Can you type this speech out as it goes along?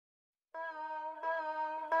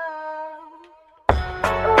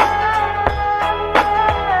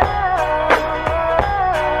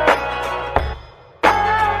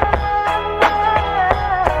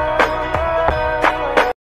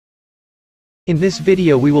In this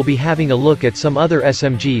video we will be having a look at some other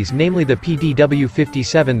SMGs, namely the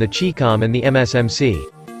PDW-57, the CHICOM and the MSMC.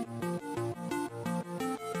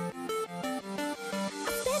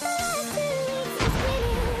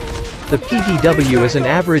 The PDW is an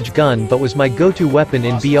average gun but was my go-to weapon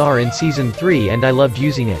in BR in Season 3 and I loved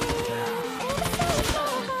using it.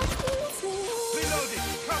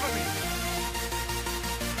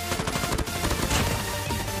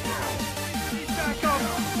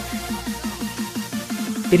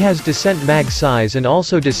 It has descent mag size and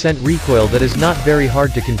also descent recoil that is not very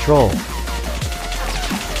hard to control.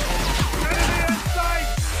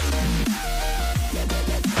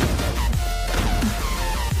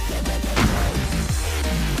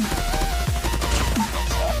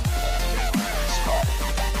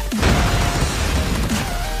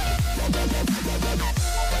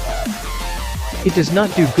 It does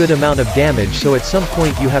not do good amount of damage, so at some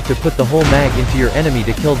point you have to put the whole mag into your enemy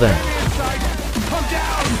to kill them.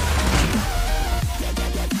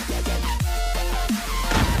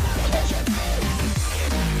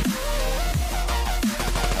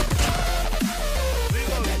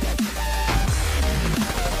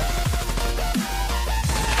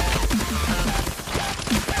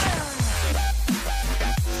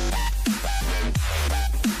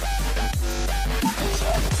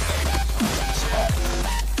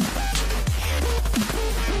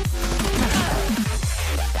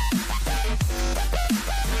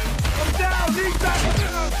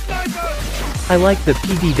 I like the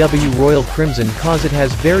PDW Royal Crimson cause it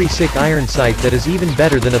has very sick iron sight that is even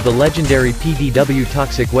better than of the legendary PDW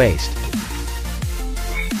Toxic Waste.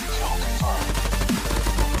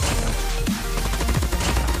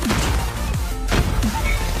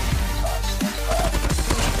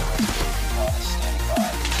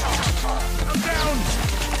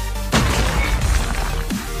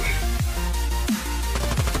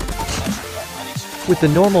 With the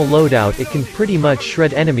normal loadout it can pretty much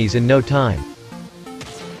shred enemies in no time.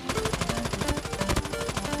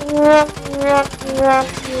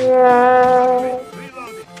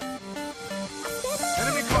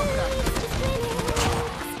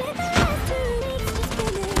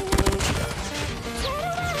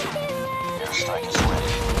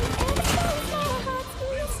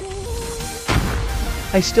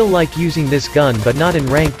 I still like using this gun but not in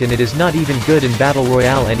ranked and it is not even good in Battle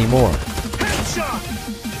Royale anymore.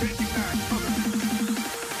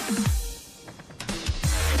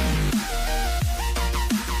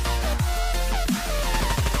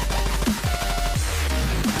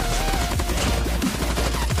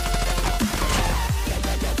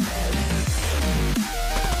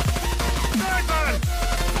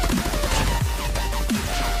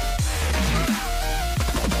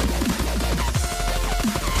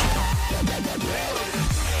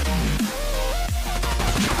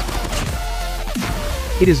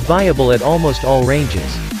 It is viable at almost all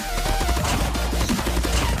ranges.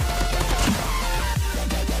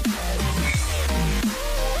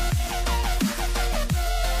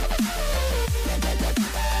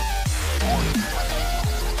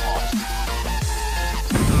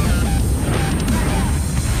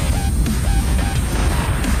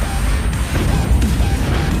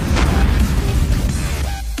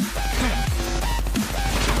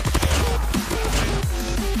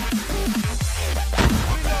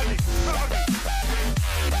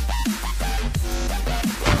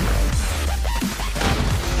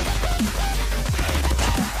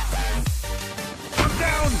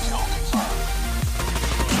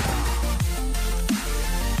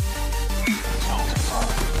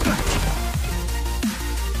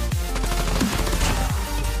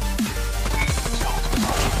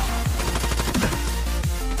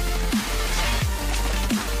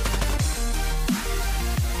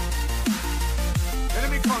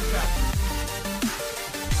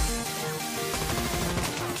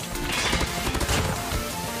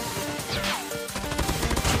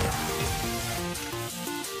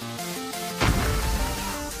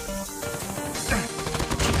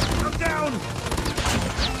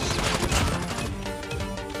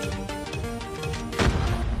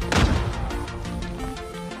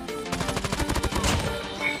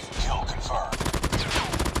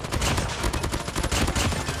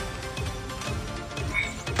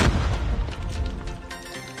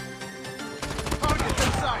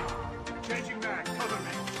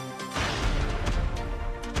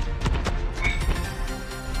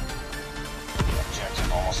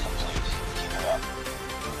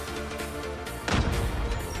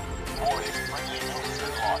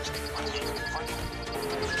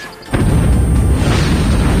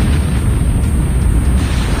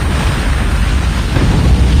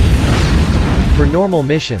 For normal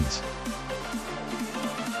missions,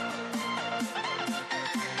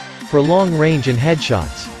 for long range and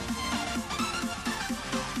headshots.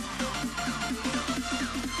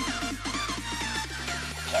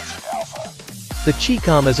 The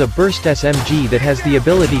CHICOM is a burst SMG that has the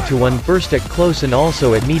ability to one burst at close and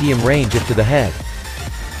also at medium range if to the head.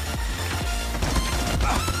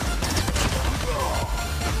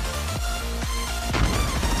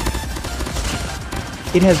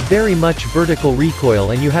 It has very much vertical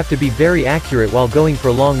recoil and you have to be very accurate while going for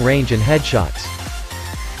long range and headshots.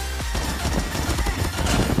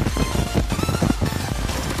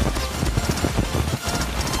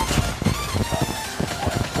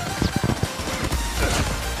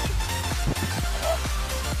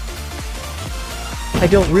 I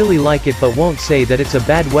don't really like it but won't say that it's a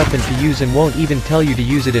bad weapon to use and won't even tell you to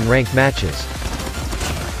use it in ranked matches.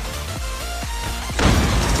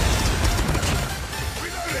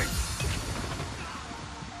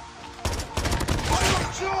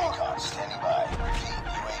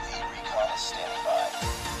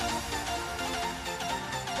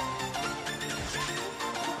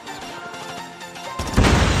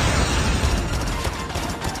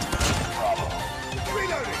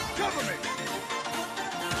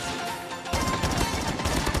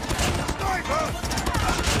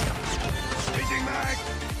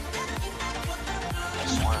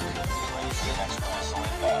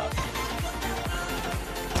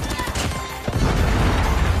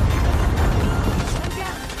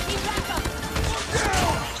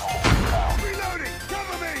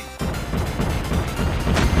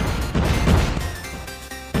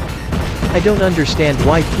 I don't understand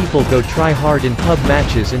why people go try hard in pub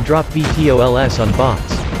matches and drop VTOLS on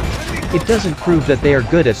bots. It doesn't prove that they are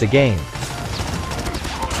good at the game.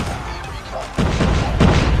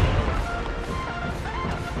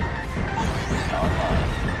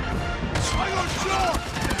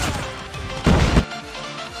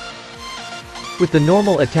 With the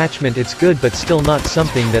normal attachment it's good but still not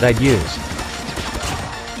something that I'd use.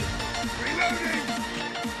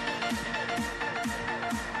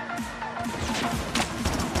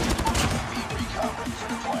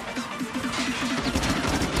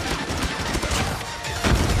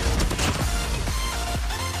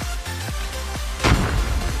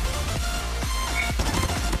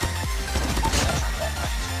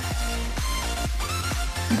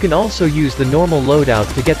 You can also use the normal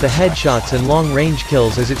loadout to get the headshots and long-range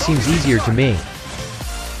kills as it seems easier to me.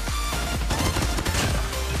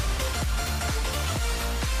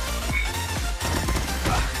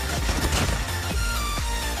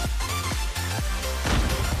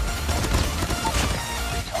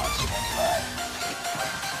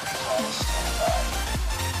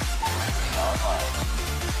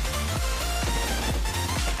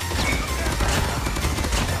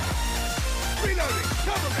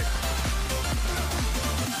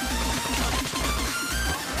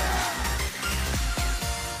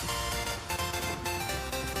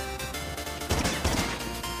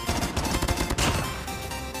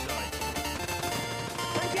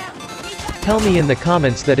 Tell me in the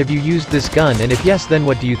comments that have you used this gun and if yes then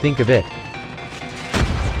what do you think of it?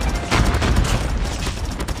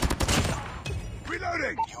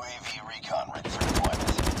 Reloading! UAV recon ready for deployment.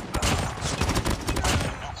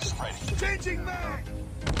 Nuke is ready. Changing mag!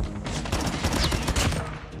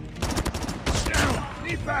 Down!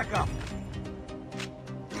 Need backup!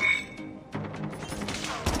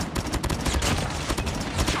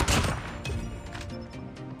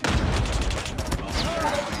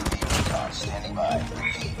 Standing by.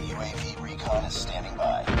 Repeat, UAV recon is standing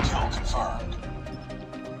by. Kill confirmed.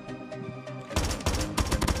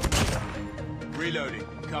 Reloading.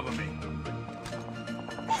 Cover me.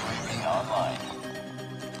 UAV online.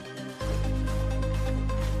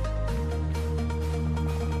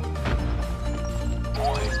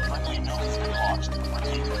 Warning, friendly nuke has been launched.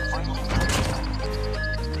 Repeat, friendly nuke.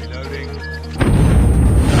 Reloading.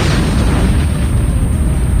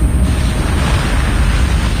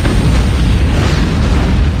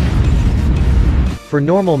 For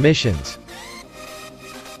normal missions.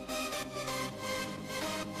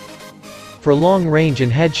 For long range and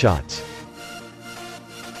headshots.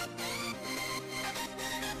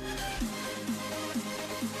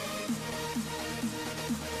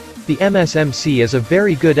 The MSMC is a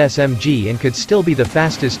very good SMG and could still be the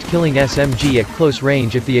fastest killing SMG at close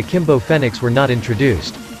range if the Akimbo Phoenix were not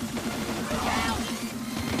introduced.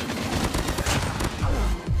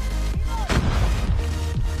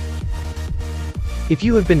 If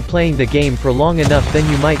you have been playing the game for long enough then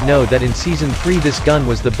you might know that in Season 3 this gun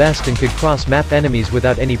was the best and could cross-map enemies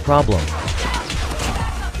without any problem.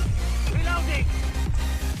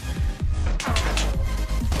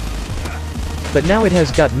 But now it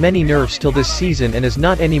has got many nerfs till this season and is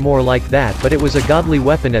not anymore like that, but it was a godly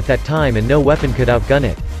weapon at that time and no weapon could outgun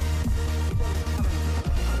it.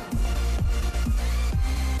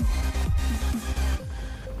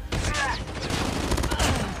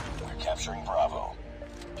 We're capturing Bravo.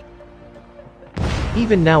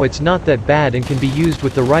 Even now it's not that bad and can be used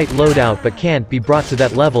with the right loadout, but can't be brought to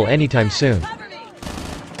that level anytime soon.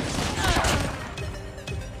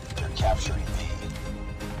 They're capturing B.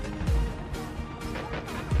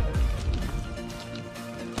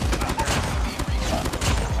 Recon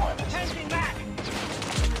deployment.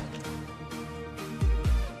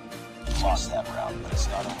 Lost that round, but it's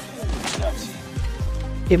not over yet. Good job, team.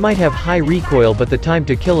 It might have high recoil, but the time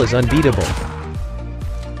to kill is unbeatable.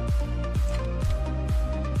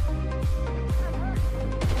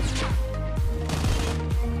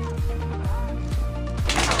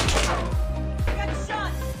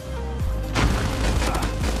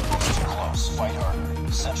 Fight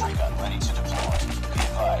harder. Sentry gun ready to deploy. Be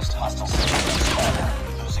advised, hostile sentry gun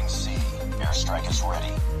spotted. Losing C. Airstrike is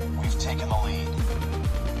ready. We've taken the lead.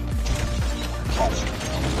 Captured.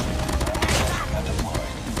 Sentry gun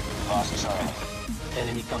deployed. Lost Charlie.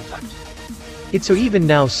 Enemy contact. It's so even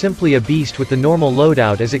now simply a beast with the normal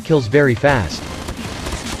loadout as it kills very fast.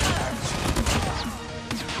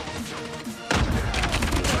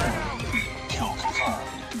 Kill confirmed.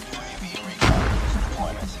 UAV recon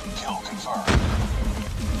deployment. Kill confirmed.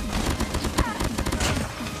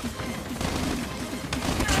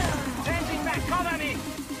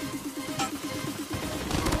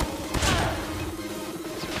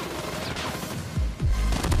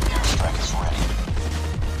 Airstrike is ready.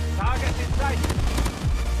 Target in sight.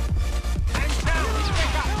 And down.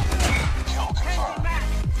 Pick up. Kill confirmed.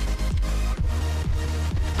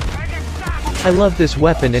 I love this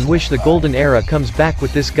weapon and wish the golden era comes back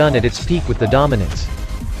with this gun at its peak with the dominance.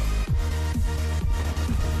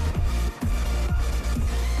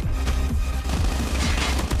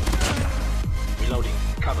 Reloading.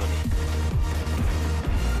 Cover me.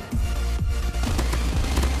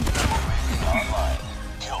 Online.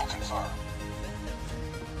 Kill confirmed.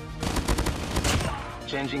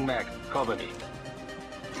 Changing mag. Cover me.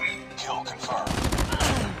 Kill confirmed.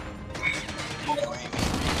 UAV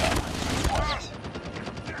recon deployment.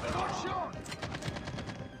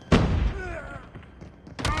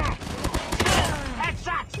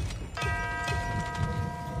 Headshot.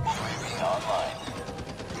 UAV online.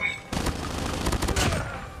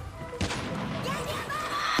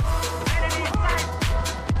 Enemy in sight. Recon standing by. Kill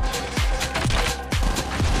confirmed.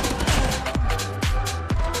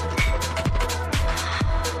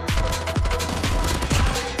 UAV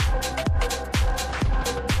recon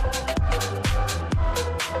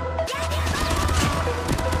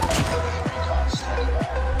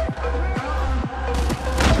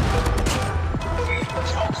ready for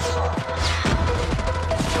deployment.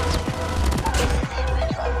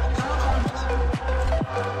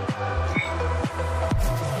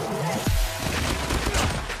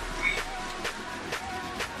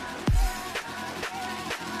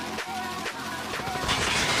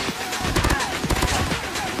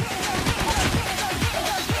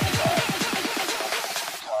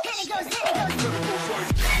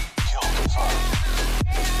 Kill confirmed.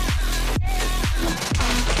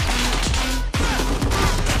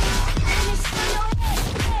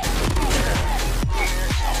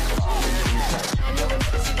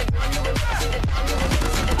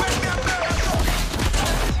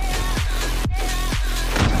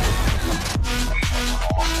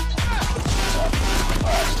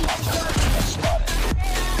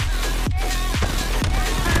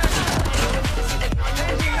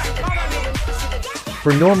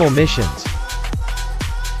 For normal missions.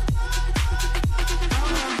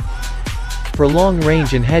 For long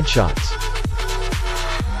range and headshots.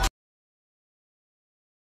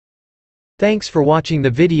 Thanks for watching the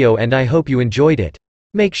video and I hope you enjoyed it.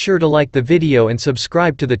 Make sure to like the video and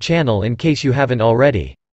subscribe to the channel in case you haven't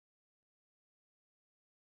already.